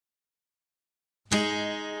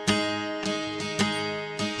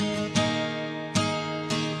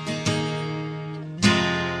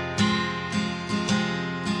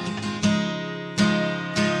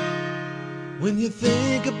When you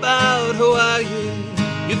think about Hawaii,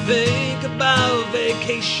 you think about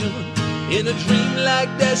vacation in a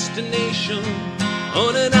dreamlike destination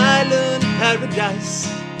on an island paradise.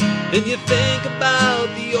 Then you think about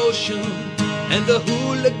the ocean and the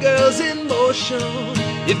hula girls in motion.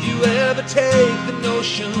 If you ever take the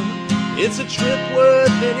notion, it's a trip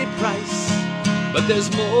worth any price. But there's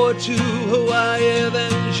more to Hawaii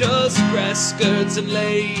than just grass skirts and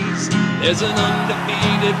lays. There's an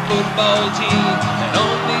undefeated football team that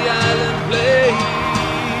on the island plays.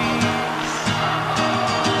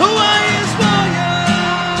 Hawaii's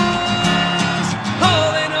warriors, all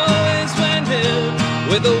they know is winning,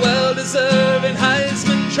 with a well-deserving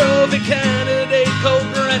Heisman Trophy candidate Cole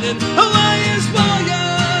Brennan. Hawaii's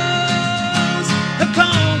warriors have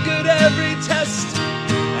conquered every test,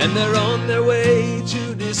 and they're on their way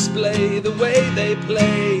to display the way they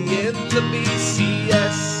play in the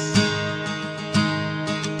BCS.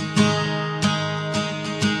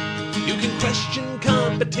 You can question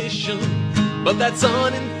competition, but that's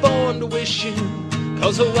uninformed wishing,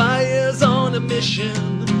 'cause Hawaii is on a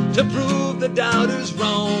mission to prove the doubters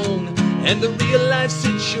wrong. And the real life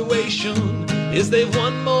situation is they've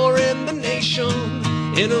won more in the nation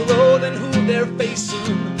in a row than who they're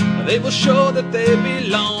facing. They will show that they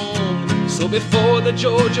belong. So before the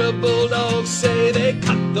Georgia Bulldogs say they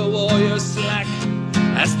cut the Warriors slack,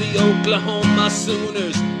 ask the Oklahoma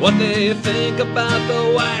Sooners what they think about the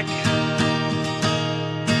WAC.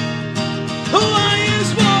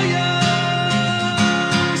 Hawaii's warriors,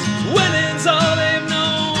 winning's all they've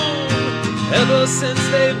known ever since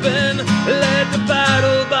they've been led to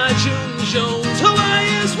battle by June Jones.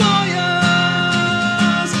 Hawaii's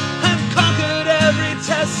warriors have conquered every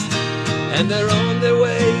test, and they're on their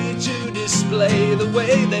way to display the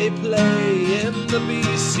way they play in the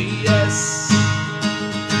BCS.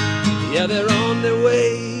 Yeah, they're on their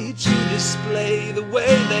way to display the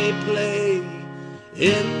way they play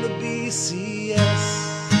in the BCS.